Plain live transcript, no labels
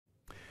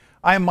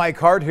I'm Mike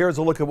Hart. Here's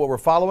a look at what we're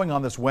following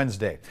on this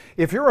Wednesday.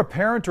 If you're a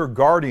parent or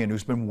guardian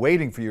who's been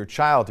waiting for your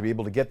child to be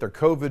able to get their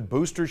COVID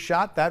booster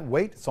shot, that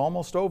wait is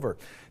almost over.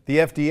 The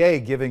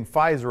FDA giving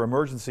Pfizer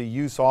emergency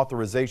use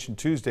authorization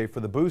Tuesday for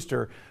the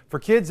booster for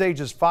kids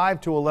ages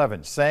 5 to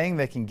 11, saying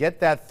they can get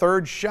that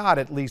third shot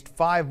at least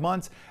 5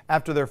 months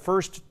after their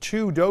first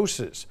 2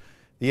 doses.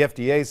 The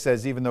FDA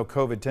says even though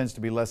COVID tends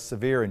to be less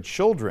severe in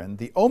children,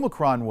 the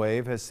Omicron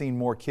wave has seen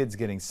more kids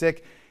getting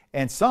sick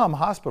and some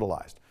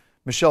hospitalized.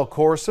 Michelle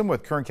Corson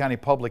with Kern County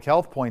Public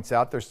Health points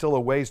out there's still a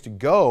ways to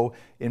go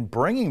in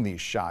bringing these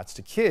shots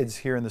to kids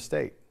here in the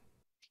state.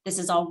 This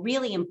is all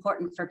really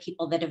important for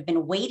people that have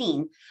been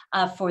waiting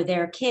for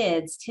their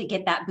kids to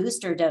get that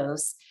booster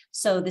dose.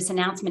 So this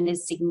announcement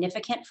is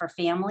significant for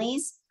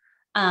families.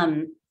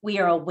 We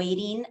are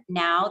awaiting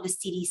now the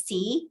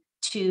CDC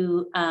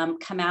to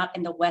come out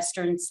in the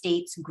Western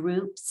states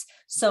groups.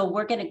 So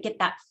we're going to get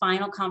that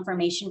final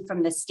confirmation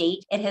from the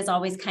state. It has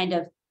always kind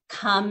of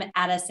come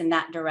at us in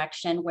that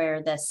direction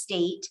where the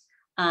state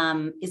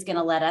is going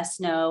to let us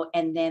know,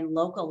 and then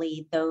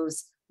locally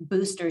those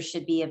boosters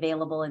should be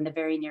available in the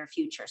very near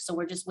future. So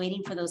we're just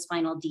waiting for those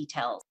final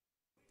details.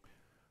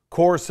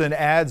 Corson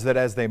adds that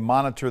as they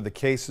monitor the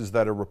cases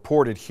that are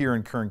reported here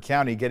in Kern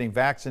County, getting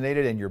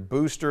vaccinated and your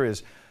booster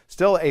is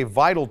still a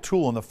vital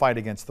tool in the fight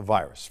against the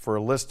virus. For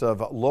a list of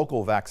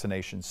local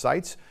vaccination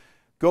sites,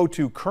 go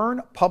to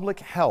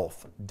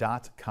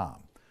kernpublichealth.com.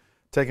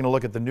 Taking a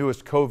look at the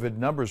newest COVID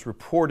numbers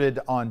reported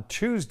on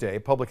Tuesday,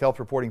 Public Health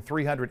reporting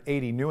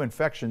 380 new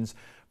infections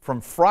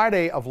from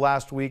Friday of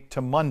last week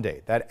to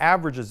Monday. That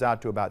averages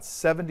out to about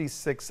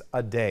 76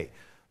 a day.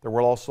 There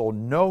were also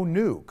no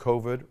new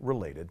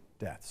COVID-related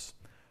deaths.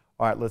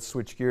 All right, let's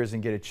switch gears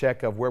and get a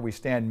check of where we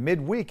stand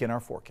midweek in our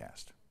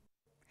forecast.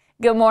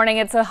 Good morning.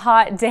 It's a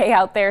hot day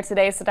out there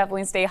today, so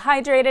definitely stay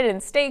hydrated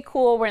and stay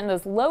cool. We're in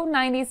those low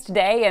 90s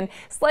today and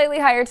slightly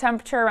higher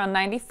temperature around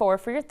 94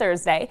 for your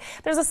Thursday.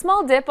 There's a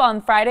small dip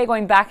on Friday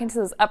going back into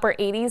those upper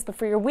 80s, but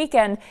for your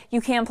weekend, you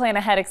can plan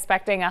ahead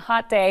expecting a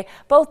hot day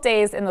both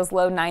days in those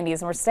low 90s.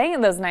 And we're staying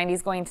in those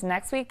 90s going to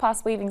next week,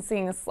 possibly even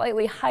seeing a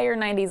slightly higher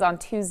 90s on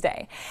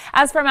Tuesday.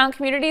 As for mountain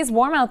communities,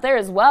 warm out there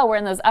as well. We're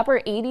in those upper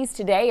 80s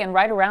today and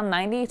right around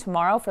 90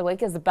 tomorrow for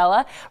Lake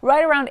Isabella,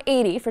 right around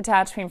 80 for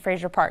Tehachapi and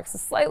Fraser Park. So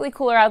slightly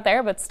cooler out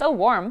there, but still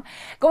warm.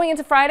 Going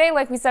into Friday,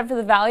 like we said for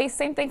the valley,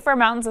 same thing for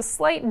mountains, a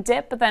slight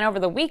dip, but then over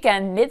the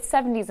weekend, mid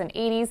 70s and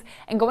 80s.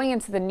 And going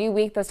into the new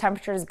week, those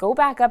temperatures go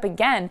back up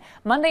again.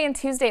 Monday and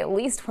Tuesday, at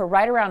least, we're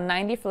right around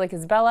 90 for Lake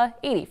Isabella,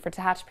 80 for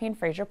Tehachapi and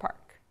Fraser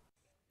Park.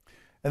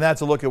 And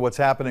that's a look at what's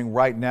happening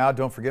right now.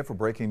 Don't forget, for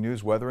breaking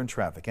news, weather, and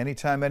traffic,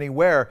 anytime,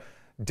 anywhere,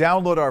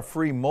 download our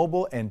free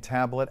mobile and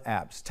tablet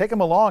apps. Take them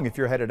along if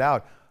you're headed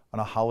out on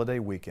a holiday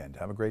weekend.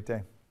 Have a great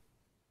day.